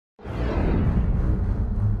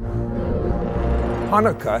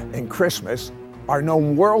Hanukkah and Christmas are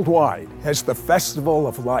known worldwide as the Festival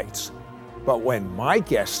of Lights. But when my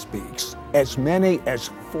guest speaks, as many as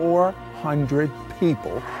 400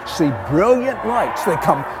 people see brilliant lights that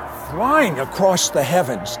come flying across the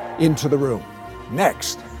heavens into the room.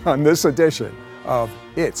 Next on this edition of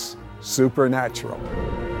It's Supernatural.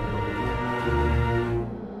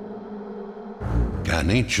 Can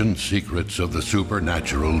ancient secrets of the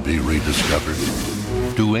supernatural be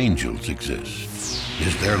rediscovered? Do angels exist?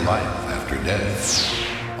 Is there life after death?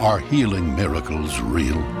 Are healing miracles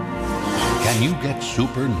real? Can you get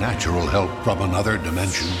supernatural help from another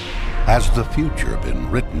dimension? Has the future been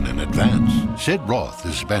written in advance? Sid Roth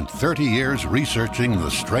has spent 30 years researching the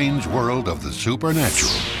strange world of the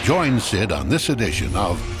supernatural. Join Sid on this edition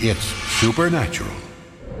of It's Supernatural.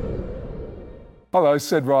 Hello,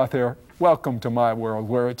 Sid Roth here. Welcome to my world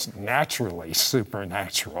where it's naturally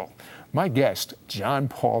supernatural. My guest, John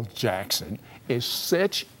Paul Jackson, is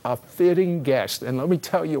such a fitting guest, and let me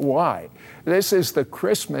tell you why. This is the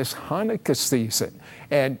Christmas Hanukkah season,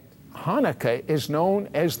 and Hanukkah is known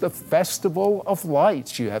as the Festival of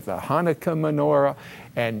Lights. You have the Hanukkah menorah,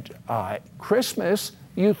 and Christmas,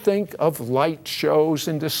 you think of light shows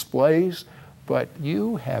and displays, but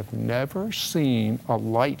you have never seen a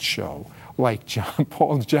light show like John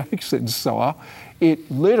Paul Jackson saw. It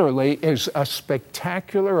literally is a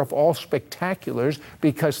spectacular of all spectaculars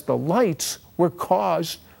because the lights were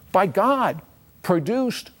caused by God,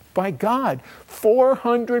 produced by God.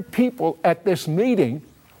 400 people at this meeting,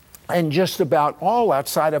 and just about all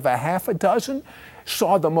outside of a half a dozen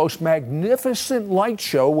saw the most magnificent light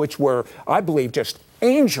show, which were, I believe, just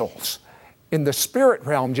angels in the spirit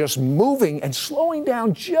realm, just moving and slowing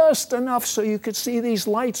down just enough so you could see these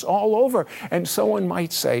lights all over. And someone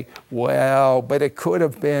might say, well, but it could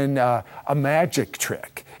have been a magic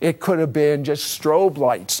trick. It could have been just strobe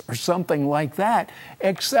lights or something like that,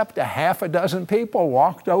 except a half a dozen people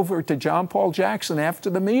walked over to John Paul Jackson after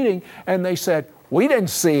the meeting and they said, we didn't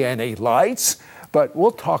see any lights. But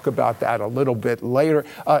we'll talk about that a little bit later.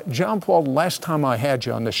 John Paul, last time I had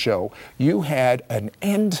you on the show, you had an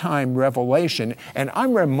end-time revelation, and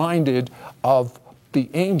I'm reminded of the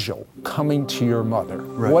angel coming to your mother.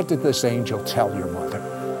 Right. What did this angel tell your mother?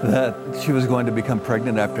 That she was going to become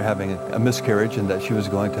pregnant after having a miscarriage, and that she was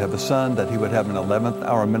going to have a son, that he would have an 11th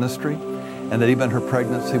hour ministry, and that even her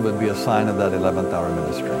pregnancy would be a sign of that 11th hour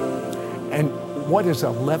ministry. And what does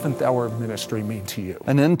 11th hour ministry mean to you?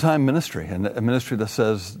 An end time ministry, and a ministry that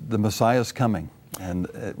says the Messiah is coming, and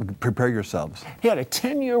prepare yourselves. He had a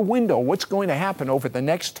 10-year window. What's going to happen over the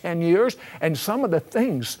next 10 years? And some of the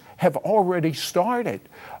things have already started,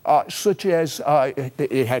 such as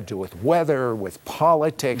it had to do with weather, with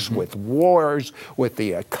politics, with wars, with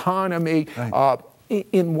the economy. Right.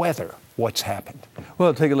 In weather, what's happened?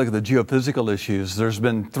 Well, take a look at the geophysical issues. There's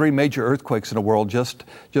been 3 major earthquakes in the world just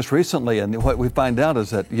recently, and what we find out is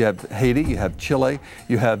that you have Haiti, you have Chile,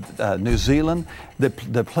 you have New Zealand.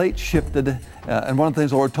 The plate shifted, and one of the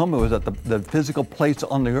things the Lord told me was that the physical plates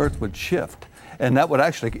on the earth would shift. And that would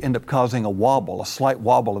actually end up causing a slight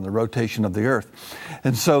wobble in the rotation of the earth.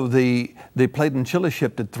 And so the plate in Chile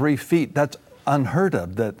shifted 3 feet. That's unheard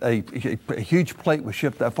of, that a huge plate would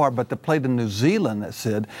shift that far, but the plate in New Zealand, it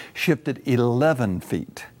said, shifted 11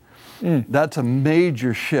 feet. That's a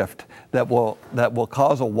major shift that will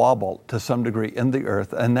cause a wobble to some degree in the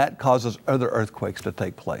earth, and that causes other earthquakes to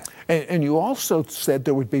take place. And you also said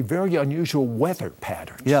there would be very unusual weather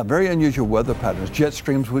patterns. Yeah, very unusual weather patterns. Jet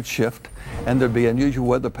streams would shift, and there'd be unusual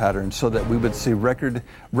weather patterns so that we would see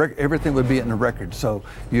everything would be in a record. So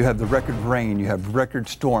you have the record rain, you have record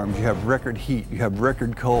storms, you have record heat, you have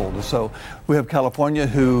record cold. So we have California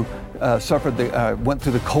who went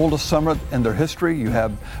through the coldest summer in their history. You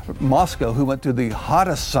have Moscow who went through the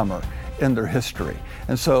hottest summer in their history.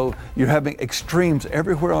 And so you're having extremes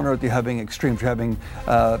everywhere on earth. You're having extremes. You're having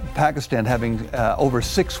Pakistan having over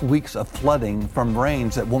 6 weeks of flooding from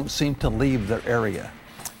rains that won't seem to leave their area.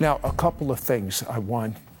 Now, a couple of things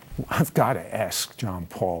I've got to ask John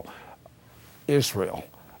Paul. Israel,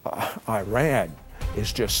 Iran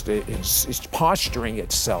is just it's posturing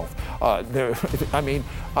itself.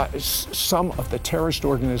 Some of the terrorist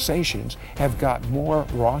organizations have got more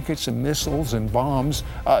rockets and missiles and bombs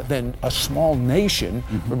than a small nation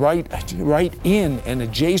right in and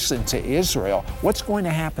adjacent to Israel. What's going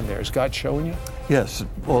to happen there? Is God showing you? Yes.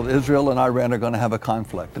 Well, Israel and Iran are going to have a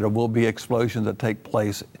conflict. There will be explosions that take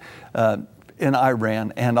place in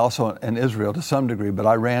Iran and also in Israel to some degree, but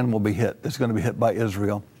Iran will be hit. It's going to be hit by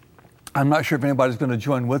Israel. I'm not sure if anybody's going to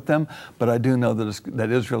join with them, but I do know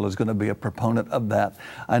that Israel is going to be a proponent of that.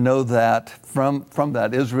 I know that from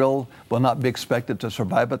that, Israel will not be expected to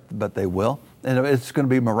survive it, but they will. And it's going to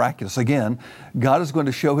be miraculous. Again, God is going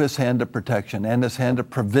to show His hand of protection and His hand of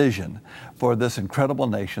provision for this incredible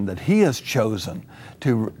nation that He has chosen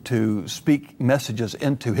to speak messages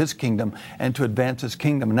into His kingdom and to advance His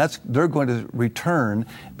kingdom. And they're going to return.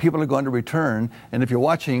 People are going to return. And if you're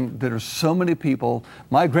watching, there are so many people.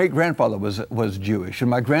 My great-grandfather was Jewish, and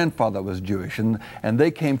my grandfather was Jewish, and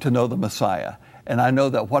they came to know the Messiah. And I know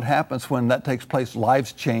that what happens when that takes place,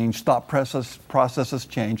 lives change, thought processes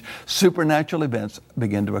change, supernatural events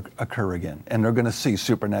begin to occur again. And they're going to see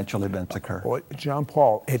supernatural events occur. Well, John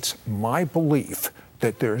Paul, it's my belief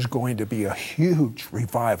that there's going to be a huge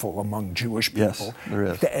revival among Jewish people. Yes, there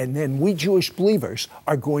is. And then we Jewish believers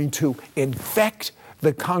are going to infect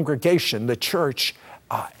the congregation, the church,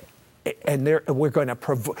 and we're going to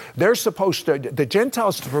provoke. They're supposed to, the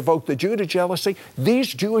Gentiles to provoke the Jew to jealousy.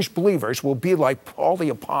 These Jewish believers will be like Paul the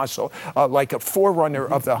Apostle, like a forerunner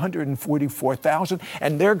of the 144,000.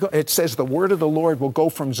 And it says the word of the Lord will go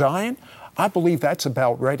from Zion. I believe that's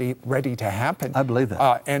about ready to happen. I believe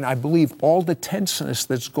that. And I believe all the tenseness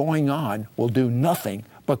that's going on will do nothing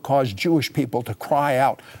but cause Jewish people to cry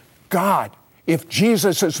out, God, if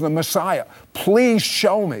Jesus is the Messiah, please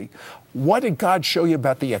show me. What did God show you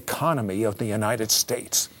about the economy of the United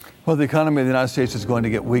States? Well, the economy of the United States is going to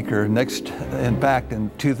get weaker. In fact,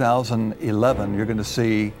 in 2011, you're going to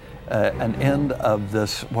see an end of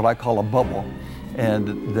this, what I call a bubble.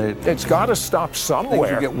 And it's got to stop somewhere.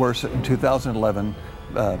 Things will get worse in 2011.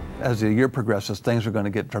 As the year progresses, things are going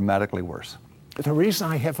to get dramatically worse. The reason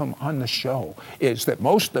I have him on the show is that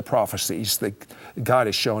most of the prophecies that God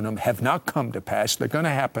has shown him have not come to pass. They're going to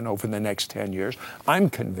happen over the next 10 years. I'm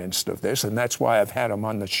convinced of this, and that's why I've had him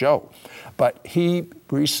on the show. But he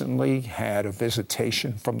recently had a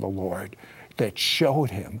visitation from the Lord that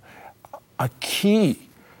showed him a key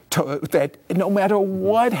that no matter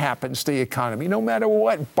what happens to the economy, no matter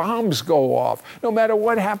what bombs go off, no matter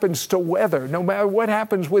what happens to weather, no matter what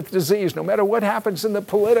happens with disease, no matter what happens in the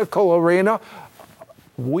political arena,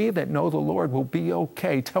 we that know the Lord will be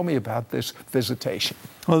okay. Tell me about this visitation.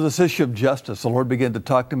 Well, this issue of justice, the Lord began to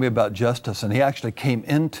talk to me about justice, and He actually came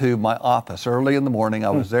into my office early in the morning.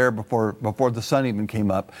 I was there before the sun even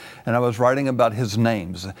came up, and I was writing about His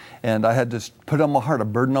names. And I had to put on my heart, a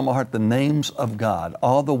burden on my heart, the names of God,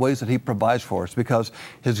 all the ways that He provides for us, because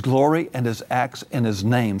His glory and His acts and His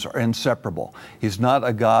names are inseparable. He's not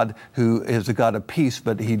a God who is a God of peace,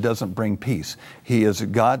 but He doesn't bring peace. He is a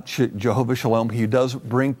God, Jehovah Shalom. He does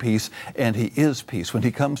bring peace, and He is peace. When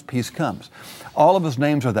He comes, peace comes. All of His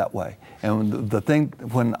names are that way. And the thing,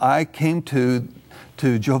 when I came to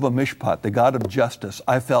Jehovah Mishpat, the God of justice,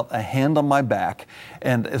 I felt a hand on my back,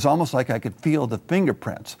 and it's almost like I could feel the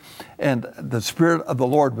fingerprints. And the Spirit of the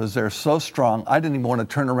Lord was there so strong, I didn't even want to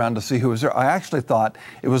turn around to see who was there. I actually thought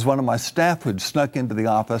it was one of my staff who'd snuck into the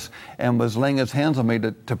office and was laying his hands on me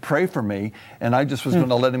to pray for me, and I just was going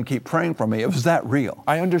to let him keep praying for me. It was that real.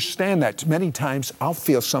 I understand that. Many times I'll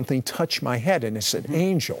feel something touch my head, and it's an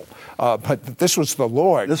angel. But this was the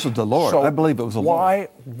Lord. This was the Lord. So I believe it was the Lord.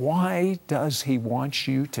 Why does He want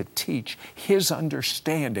you to teach His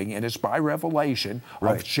understanding, and it's by revelation,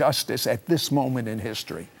 of justice at this moment in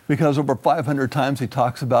history? Because over 500 times He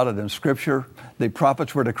talks about it in Scripture. The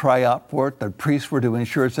prophets were to cry out for it. The priests were to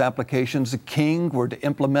ensure its applications. The king were to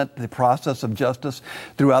implement the process of justice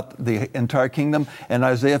throughout the entire kingdom. And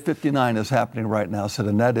Isaiah 59 is happening right now,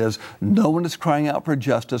 and that is, no one is crying out for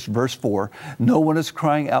justice, verse 4. No one is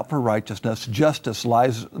crying out for righteousness. Justice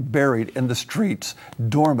lies buried in the streets,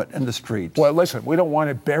 dormant in the streets. Well, listen, we don't want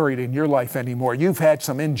it buried in your life anymore. You've had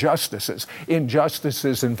some injustices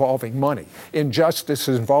involving money,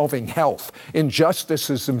 injustices involving health,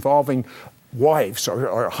 injustices involving wives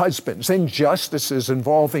or husbands, injustices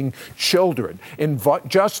involving children,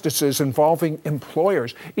 injustices involving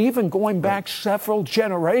employers, even going back several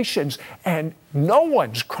generations, and no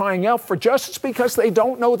one's crying out for justice because they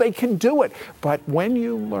don't know they can do it. But when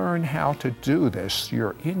you learn how to do this,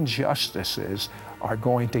 your injustices are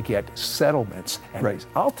going to get settlements. And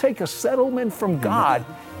I'll take a settlement from God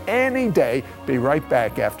any day. Be right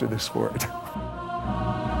back after this word.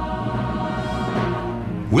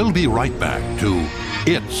 We'll be right back to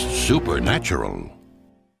It's Supernatural.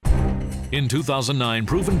 In 2009,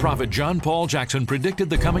 proven prophet John Paul Jackson predicted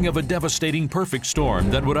the coming of a devastating perfect storm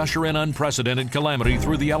that would usher in unprecedented calamity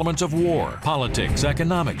through the elements of war, politics,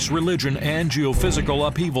 economics, religion, and geophysical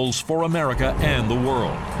upheavals for America and the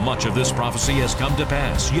world. Much of this prophecy has come to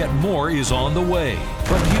pass, yet more is on the way.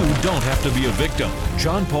 But you don't have to be a victim.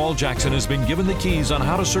 John Paul Jackson has been given the keys on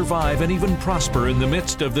how to survive and even prosper in the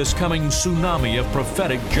midst of this coming tsunami of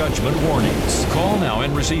prophetic judgment warnings. Call now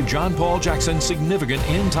and receive John Paul Jackson's significant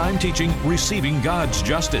end-time teaching, Receiving God's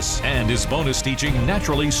Justice, and his bonus teaching,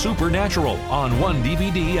 Naturally Supernatural, on 1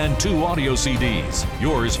 DVD and 2 audio CDs.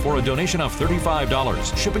 Yours for a donation of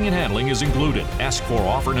 $35. Shipping and handling is included. Ask for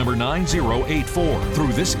offer number 9084.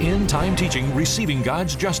 Through this end-time teaching, Receiving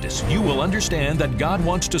God's Justice, you will understand that God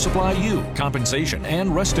wants to supply you compensation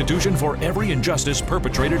and restitution for every injustice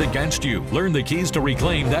perpetrated against you. Learn the keys to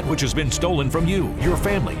reclaim that which has been stolen from you, your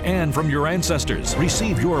family, and from your ancestors.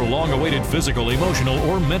 Receive your long-awaited physical, emotional,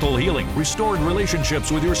 or mental healing, restored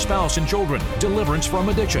relationships with your spouse and children, deliverance from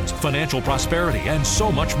addictions, financial prosperity, and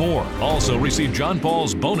so much more. Also receive John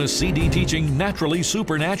Paul's bonus CD teaching, Naturally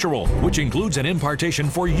Supernatural, which includes an impartation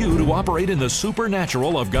for you to operate in the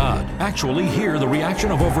supernatural of God. Actually hear the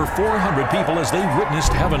reaction of over 400 people as they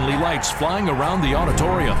witnessed heavenly lights flying around the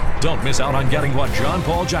auditorium. Don't miss out on getting what John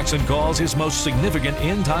Paul Jackson calls his most significant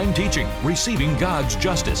end-time teaching, Receiving God's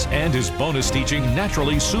Justice, and his bonus teaching,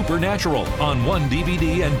 Naturally Supernatural, on 1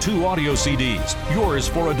 DVD and 2 audio CDs. Yours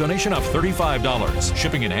for a donation of $35.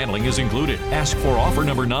 Shipping and handling is included. Ask for offer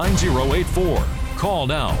number 9084. Call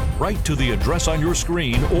now, write to the address on your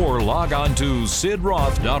screen, or log on to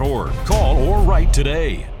sidroth.org. Call or write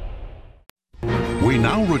today. We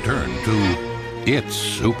now return to It's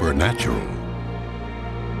Supernatural.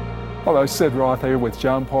 Hello, Sid Roth here with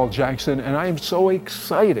John Paul Jackson, and I am so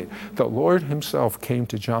excited. The Lord himself came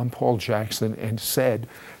to John Paul Jackson and said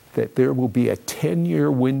that there will be a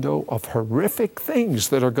 10-year window of horrific things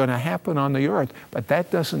that are going to happen on the earth, but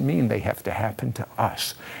that doesn't mean they have to happen to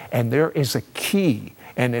us. And there is a key,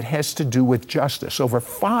 and it has to do with justice. Over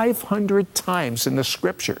 500 times in the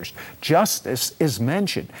scriptures, justice is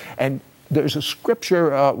mentioned. And there's a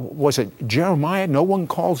scripture, was it Jeremiah? No one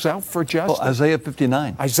calls out for justice. Well, Isaiah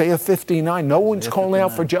 59. Isaiah 59. No one's calling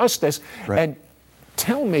out for justice. Right. And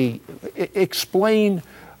tell me, explain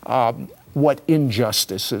what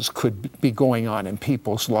injustices could be going on in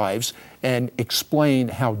people's lives, and explain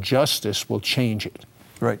how justice will change it.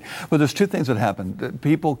 Right. Well, there's two things that happen.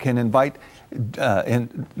 People can invite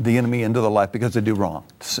the enemy into their life because they do wrong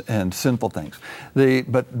and sinful things.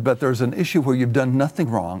 But there's an issue where you've done nothing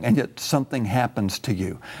wrong and yet something happens to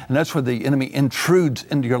you. And that's where the enemy intrudes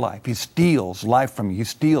into your life. He steals life from you. He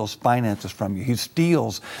steals finances from you. He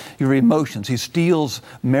steals your emotions. He steals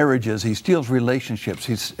marriages. He steals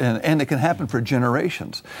relationships. And it can happen for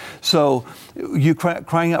generations. So you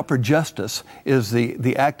crying out for justice is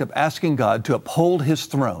the act of asking God to uphold his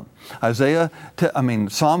throne.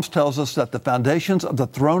 Psalms tells us that the foundations of the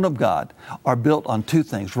throne of God are built on two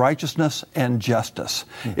things, righteousness and justice.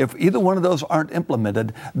 If either one of those aren't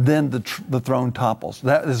implemented, then the throne topples.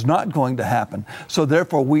 That is not going to happen. So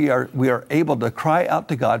therefore, we are able to cry out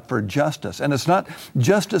to God for justice. And it's not,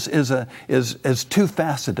 justice is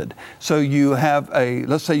two-faceted. So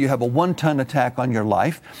let's say you have a 1-ton attack on your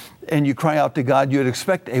life, and you cry out to God, you'd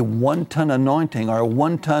expect a 1-ton anointing or a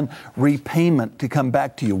 1-ton repayment to come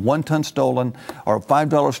back to you. 1 ton stolen, or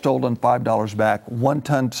 $5 stolen, $5 back. 1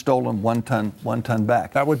 ton stolen, 1 ton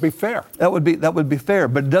back. That would be fair. That would be fair,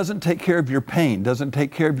 but it doesn't take care of your pain, doesn't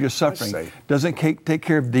take care of your suffering, doesn't take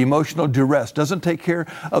care of the emotional duress, doesn't take care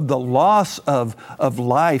of the loss of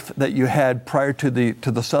life that you had prior to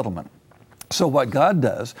the settlement. So what God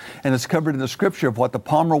does, and it's covered in the scripture of what the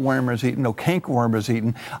palmer worm has eaten, no cankerworm has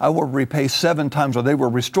eaten, I will repay 7 times, or they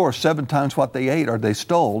will restore 7 times what they ate or they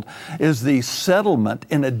stole, is the settlement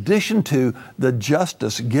in addition to the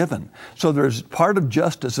justice given. So there's part of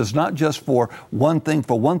justice is not just for one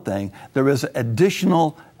thing, there is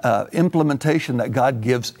additional implementation that God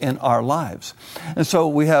gives in our lives. And so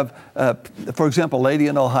we have, for example, a lady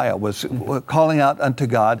in Ohio was calling out unto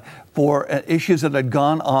God for issues that had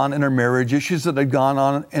gone on in her marriage, issues that had gone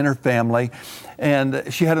on in her family, and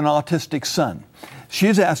she had an autistic son.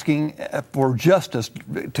 She's asking for justice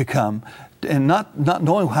to come, and not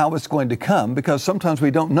knowing how it's going to come, because sometimes we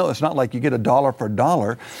don't know. It's not like you get $1 for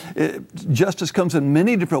 $1. Justice comes in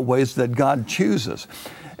many different ways that God chooses.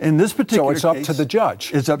 In this particular case, so it's up to the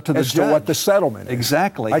judge. It's up to the judge. As to what the settlement is.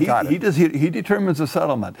 Exactly. I got it. He determines the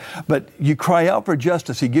settlement. But you cry out for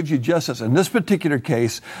justice. He gives you justice. In this particular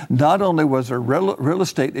case, not only was there real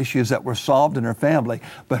estate issues that were solved in her family,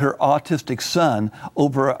 but her autistic son,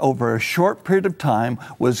 over a short period of time,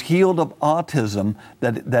 was healed of autism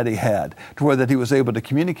that he had, to where that he was able to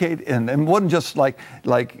communicate, and wasn't just like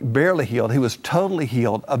barely healed. He was totally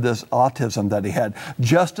healed of this autism that he had.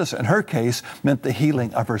 Justice, in her case, meant the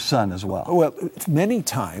healing of first son as well. Well, many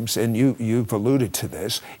times, and you've alluded to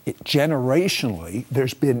this, generationally,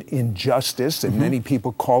 there's been injustice, and many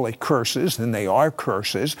people call it curses, and they are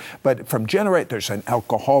curses, but from there's an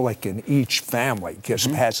alcoholic in each family, just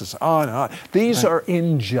passes on and on. These are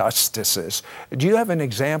injustices. Do you have an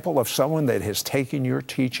example of someone that has taken your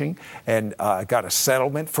teaching and got a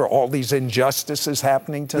settlement for all these injustices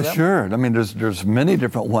happening to them? Sure. I mean, there's many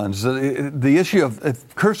different ones. The issue of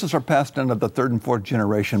if curses are passed down to the third and fourth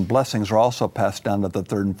generation, blessings are also passed down to the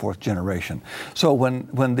third and fourth generation. So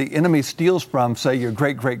when the enemy steals from, say, your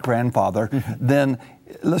great-great-grandfather, then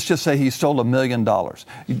let's just say he stole $1 million.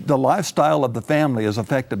 The lifestyle of the family is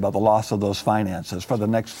affected by the loss of those finances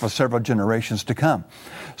for several generations to come.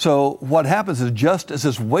 So what happens is justice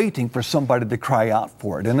is waiting for somebody to cry out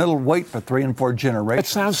for it, and it'll wait for 3 and 4 generations.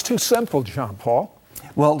 It sounds too simple, John Paul.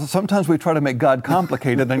 Well, sometimes we try to make God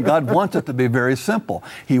complicated, and God wants it to be very simple.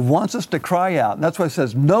 He wants us to cry out. And that's why He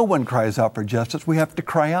says no one cries out for justice. We have to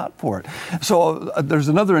cry out for it. So there's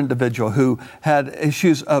another individual who had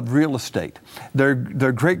issues of real estate. Their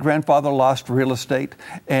great-grandfather lost real estate,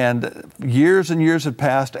 and years had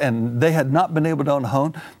passed, and they had not been able to own a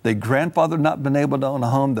home. The grandfather had not been able to own a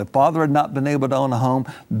home. The father had not been able to own a home.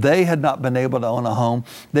 They had not been able to own a home.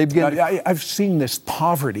 I've seen this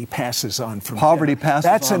poverty passes on from poverty passes.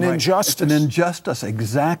 That's an injustice. It's an injustice,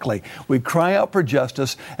 exactly. We cry out for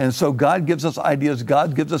justice, and so God gives us ideas,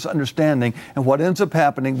 God gives us understanding, and what ends up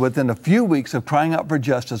happening within a few weeks of crying out for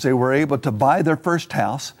justice, they were able to buy their first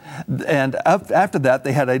house, and after that,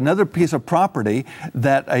 they had another piece of property,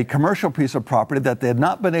 a commercial piece of property that they had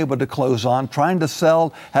not been able to close on, trying to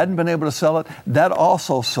sell, hadn't been able to sell it, that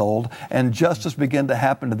also sold, and justice began to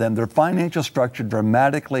happen to them. Their financial structure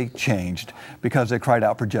dramatically changed because they cried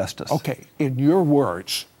out for justice. Okay, in your words,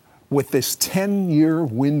 with this 10-year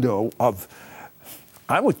window of,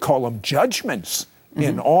 I would call them judgments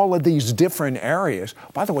in all of these different areas.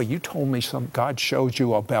 By the way, you told me God showed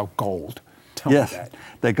you about gold. Tell me that.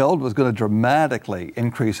 The gold was going to dramatically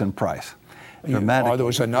increase in price. There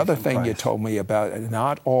was another thing you told me about.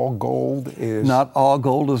 Not all gold is... Not all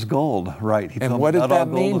gold is gold, right. And what did that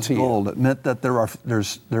mean to you? It meant that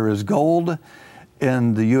there is gold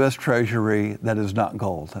in the U.S. Treasury that is not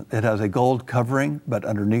gold. It has a gold covering, but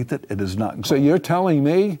underneath it, it is not gold. So you're telling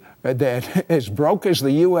me that as broke as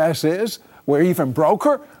the U.S. is, we're even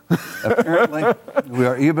broker? Apparently, we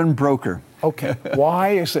are even broker. Okay, why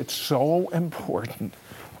is it so important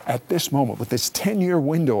at this moment, with this 10-year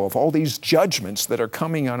window of all these judgments that are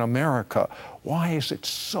coming on America, why is it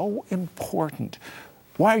so important?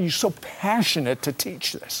 Why are you so passionate to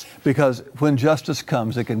teach this? Because when justice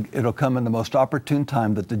comes, it'll come in the most opportune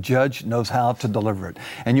time that the judge knows how to deliver it.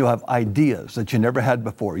 And you'll have ideas that you never had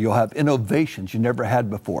before. You'll have innovations you never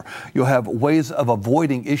had before. You'll have ways of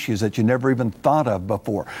avoiding issues that you never even thought of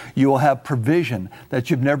before. You will have provision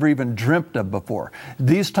that you've never even dreamt of before.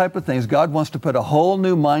 These type of things, God wants to put a whole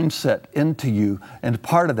new mindset into you, and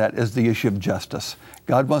part of that is the issue of justice.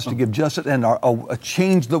 God wants to give justice and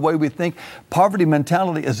change the way we think. Poverty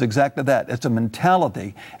mentality is exactly that. It's a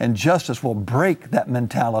mentality, and justice will break that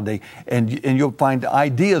mentality, and you'll find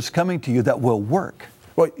ideas coming to you that will work.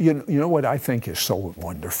 Well, you know what I think is so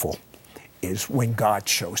wonderful is when God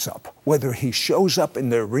shows up. Whether He shows up in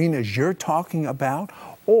the arenas you're talking about,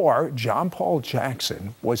 or John Paul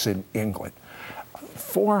Jackson was in England.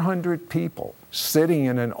 400 people sitting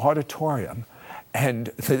in an auditorium. And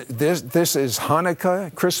this is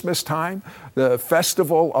Hanukkah, Christmas time, the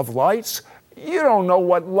festival of lights. You don't know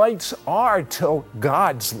what lights are till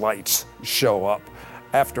God's lights show up.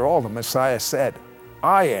 After all, the Messiah said,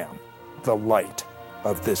 I am the light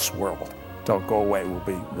of this world. Don't go away. We'll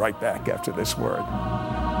be right back after this word.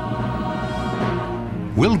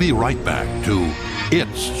 We'll be right back to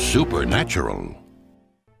It's Supernatural.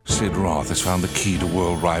 Sid Roth has found the key to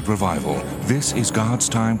worldwide revival. This is God's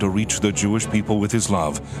time to reach the Jewish people with His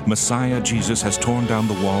love. Messiah Jesus has torn down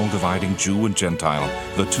the wall dividing Jew and Gentile.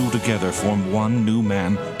 The two together form one new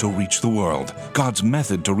man to reach the world. God's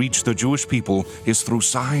method to reach the Jewish people is through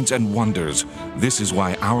signs and wonders. This is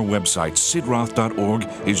why our website,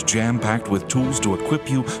 sidroth.org, is jam-packed with tools to equip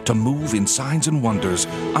you to move in signs and wonders,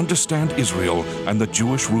 understand Israel and the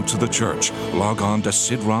Jewish roots of the church. Log on to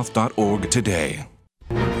sidroth.org today.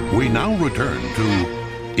 We now return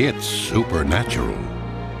to It's Supernatural.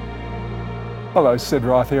 Hello, Sid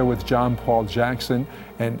Roth here with John Paul Jackson.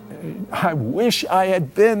 And I wish I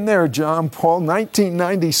had been there, John Paul.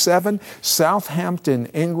 1997, Southampton,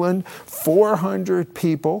 England, 400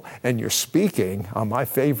 people, and you're speaking on my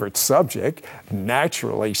favorite subject,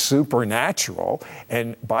 naturally supernatural.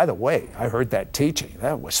 And by the way, I heard that teaching.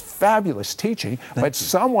 That was fabulous teaching, but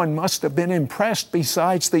someone must have been impressed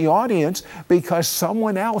besides the audience because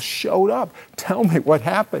someone else showed up. Tell me what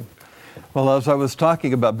happened. Well, as I was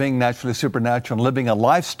talking about being naturally supernatural and living a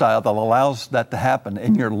lifestyle that allows that to happen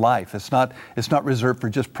in your life, it's not reserved for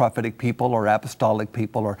just prophetic people or apostolic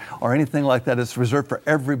people or anything like that. It's reserved for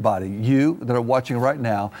everybody. You that are watching right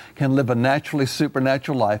now can live a naturally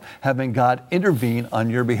supernatural life, having God intervene on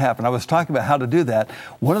your behalf. And I was talking about how to do that.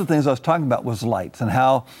 One of the things I was talking about was lights and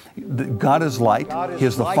how God is light. He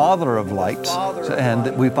is the Father of lights.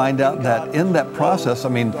 And we find out that in that process, I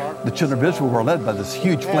mean, the children of Israel were led by this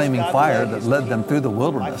huge flaming fire that led them through the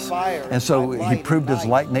wilderness. And so he proved his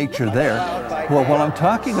light nature there. Well, while I'm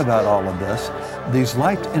talking about all of this, these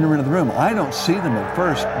lights enter into the room. I don't see them at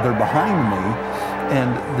first. They're behind me.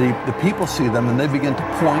 And the people see them and they begin to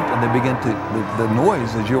point and they begin to, the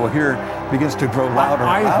noise, as you'll hear, begins to grow louder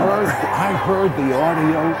and louder. I heard the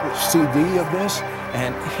audio CD of this,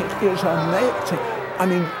 and it is amazing. I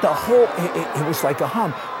mean, the whole, it was like a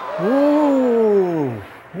hum. Woo!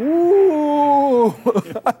 Ooh!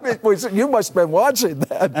 I mean, you must have been watching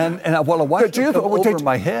that. And I watched it go over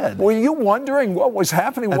my head. Were you wondering what was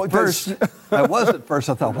happening? At first, I was at first.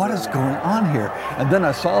 I thought, what is going on here? And then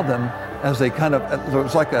I saw them as they kind of, it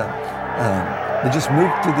was like they just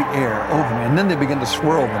moved through the air over me. And then they began to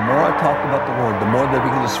swirl. The more I talked about the Lord, the more they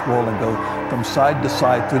began to swirl and go from side to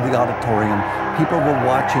side through the auditorium. People were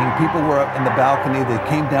watching. People were up in the balcony. They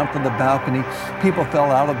came down from the balcony. People fell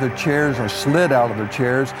out of their chairs or slid out of their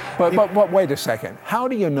chairs. But wait a second. How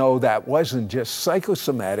do you know that wasn't just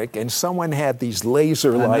psychosomatic and someone had these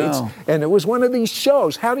laser lights and it was one of these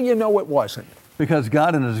shows? How do you know it wasn't? Because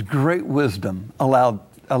God in his great wisdom allowed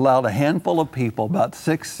a handful of people, about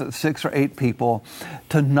six or eight people,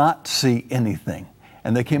 to not see anything.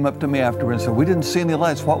 And they came up to me afterwards and said, we didn't see any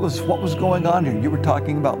lights. What was going on here? You were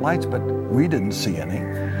talking about lights, but we didn't see any.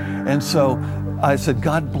 And so I said,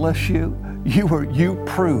 God bless you. You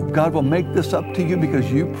proved. God will make this up to you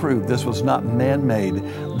because you proved this was not man-made.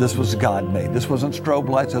 This was God-made. This wasn't strobe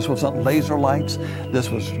lights. This wasn't laser lights. This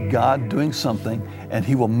was God doing something, and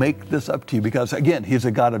he will make this up to you because, again, he's a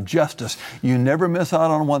God of justice. You never miss out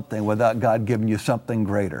on one thing without God giving you something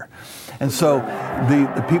greater. And so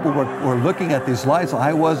the people were looking at these lights.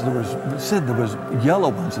 There was yellow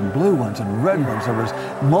ones and blue ones and red ones. There was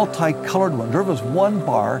multicolored ones. There was one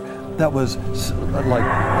bar that was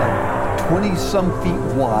like 20-some feet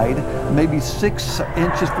wide, maybe 4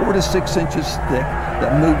 to 6 inches thick,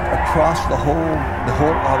 that moved across the whole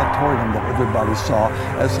auditorium that everybody saw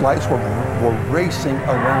as lights were racing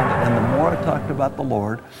around it. And the more I talked about the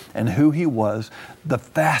Lord and who he was, the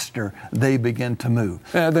faster they began to move.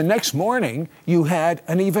 The next morning, you had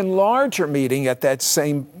an even larger meeting at that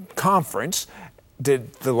same conference.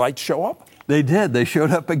 Did the lights show up? They did. They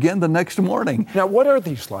showed up again the next morning. Now, what are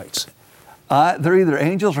these lights? They're either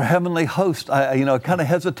angels or heavenly hosts. I kind of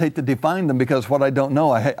hesitate to define them because what I don't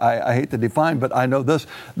know, I hate to define, but I know this.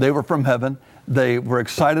 They were from heaven. They were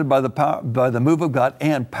excited by the move of God,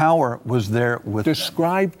 and power was there with them.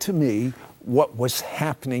 Describe to me what was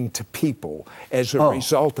happening to people as a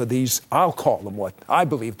result of these, I'll call them what I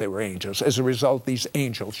believe they were angels, as a result of these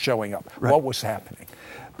angels showing up. Right. What was happening?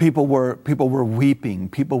 People were weeping.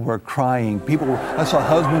 People were crying. I saw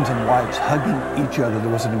husbands and wives hugging each other. There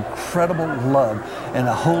was an incredible love and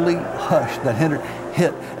a holy hush that hit.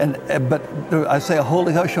 But I say a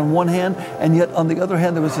holy hush on one hand, and yet on the other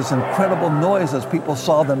hand, there was this incredible noise as people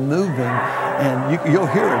saw them moving, and you'll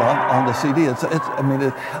hear it on the CD.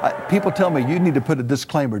 People tell me you need to put a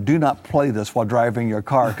disclaimer: do not play this while driving your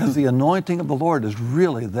car, because the anointing of the Lord is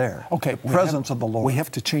really there. Okay, the presence of the Lord. We have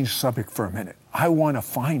to change the subject for a minute. I want to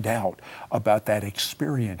find out about that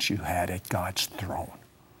experience you had at God's throne.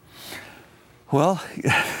 Well,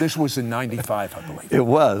 this was in 95, I believe. It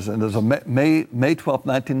was, and it was May 12,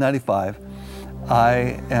 1995.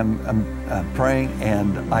 I am praying,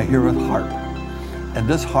 and I hear a harp. And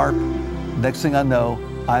this harp, next thing I know,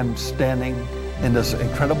 I'm standing in this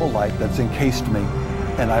incredible light that's encased me.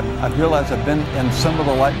 And I've realized I've been in some of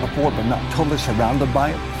the light before, but not totally surrounded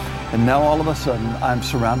by it. And now all of a sudden, I'm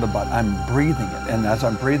surrounded by it. I'm breathing it. And as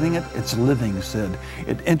I'm breathing it, it's living, Sid.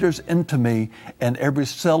 It enters into me, and every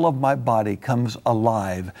cell of my body comes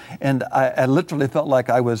alive. And I literally felt like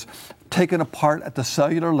I was taken apart at the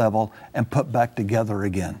cellular level and put back together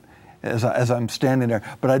again. as I'm standing there.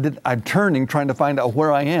 But I'm turning, trying to find out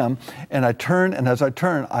where I am, and I turn, and as I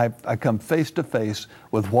turn, I come face to face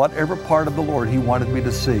with whatever part of the Lord He wanted me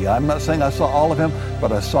to see. I'm not saying I saw all of Him,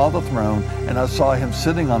 but I saw the throne, and I saw Him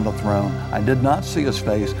sitting on the throne. I did not see His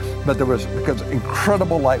face, but because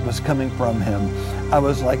incredible light was coming from Him. I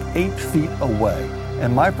was like 8 feet away.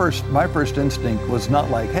 And my first instinct was not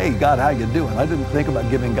like, hey, God, how you doing? I didn't think about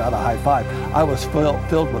giving God a high five. I was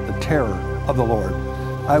filled with the terror of the Lord.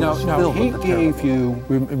 He gave you,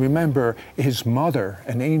 remember, his mother,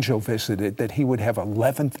 an angel visited, that he would have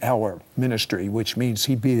 11th hour ministry, which means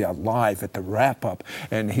he'd be alive at the wrap-up,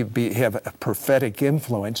 and he'd have a prophetic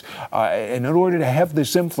influence. And in order to have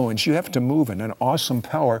this influence, you have to move in an awesome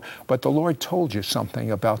power. But the Lord told you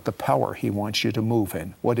something about the power He wants you to move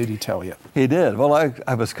in. What did He tell you? He did. Well,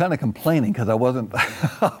 I was kind of complaining because I wasn't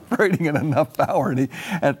operating in enough power. And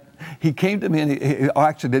he came to me, and he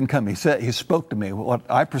actually didn't come. He spoke to me, what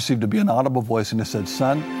I perceived to be an audible voice, and he said,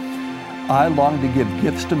 "Son, I long to give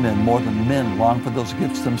gifts to men more than men long for those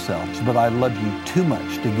gifts themselves. But I love you too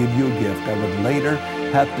much to give you a gift I would later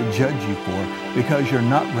have to judge you for, because you're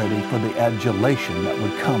not ready for the adulation that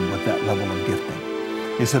would come with that level of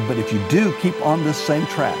gifting." He said, "But if you do keep on this same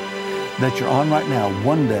track that you're on right now,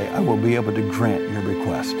 one day I will be able to grant your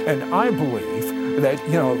request." And I believe that,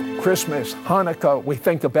 Christmas, Hanukkah, we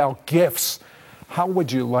think about gifts. How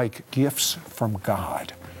would you like gifts from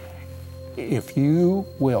God? If you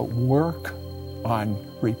will work on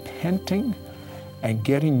repenting and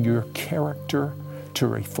getting your character to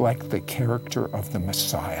reflect the character of the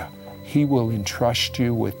Messiah, He will entrust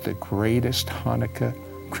you with the greatest Hanukkah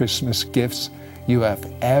Christmas gifts you have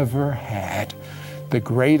ever had. The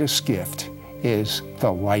greatest gift is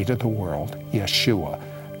the light of the world, Yeshua,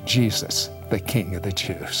 Jesus, the King of the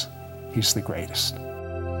Jews. He's the greatest.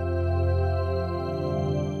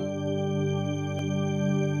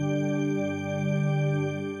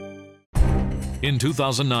 In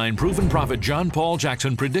 2009, proven prophet John Paul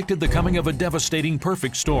Jackson predicted the coming of a devastating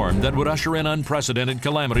perfect storm that would usher in unprecedented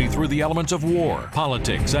calamity through the elements of war,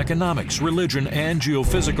 politics, economics, religion, and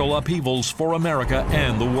geophysical upheavals for America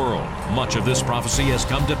and the world. Much of this prophecy has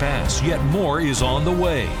come to pass, yet more is on the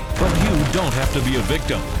way. But you don't have to be a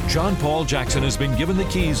victim. John Paul Jackson has been given the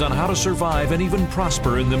keys on how to survive and even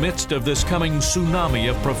prosper in the midst of this coming tsunami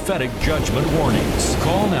of prophetic judgment warnings.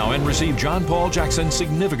 Call now and receive John Paul Jackson's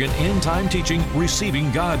significant end-time teaching, Receiving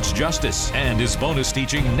God's Justice, and his bonus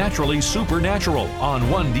teaching, Naturally Supernatural, on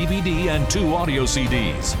 1 DVD and 2 audio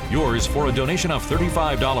CDs. Yours for a donation of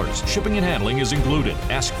 $35. Shipping and handling is included.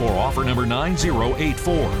 Ask for offer number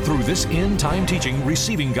 9084. Through this end-time teaching,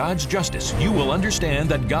 Receiving God's Justice, you will understand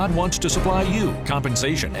that God wants to supply you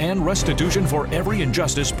compensation and restitution for every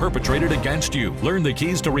injustice perpetrated against you. Learn the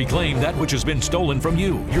keys to reclaim that which has been stolen from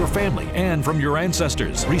you, your family, and from your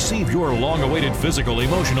ancestors. Receive your long-awaited physical,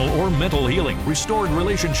 emotional, or mental healing, restored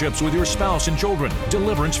relationships with your spouse and children,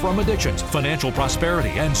 deliverance from addictions, financial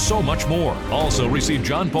prosperity, and so much more. Also receive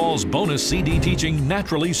John Paul's bonus CD teaching,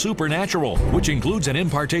 Naturally Supernatural, which includes an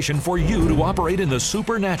impartation for you to operate in the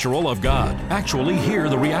supernatural of God. Actually hear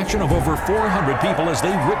the reaction of over 400 people as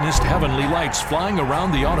they witnessed heavenly lights flying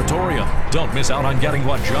around the auditorium. Don't miss out on getting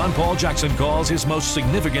what John Paul Jackson calls his most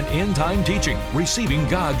significant end-time teaching, Receiving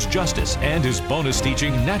God's Justice, and his bonus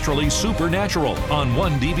teaching, Naturally Supernatural, on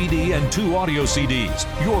 1 DVD and 2 audio CDs.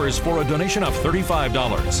 Yours for a donation of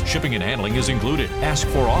 $35. Shipping and handling is included. Ask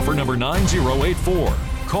for offer number 9084.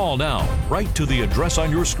 Call now, write to the address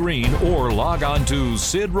on your screen, or log on to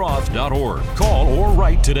sidroth.org. Call or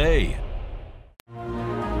write today.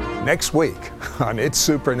 Next week on It's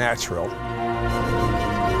Supernatural,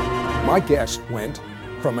 my guest went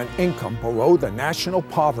from an income below the national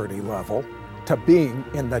poverty level to being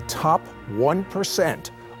in the top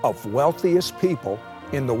 1% of wealthiest people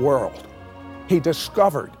in the world. He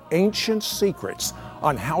discovered ancient secrets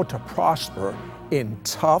on how to prosper in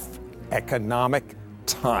tough economic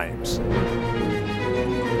times.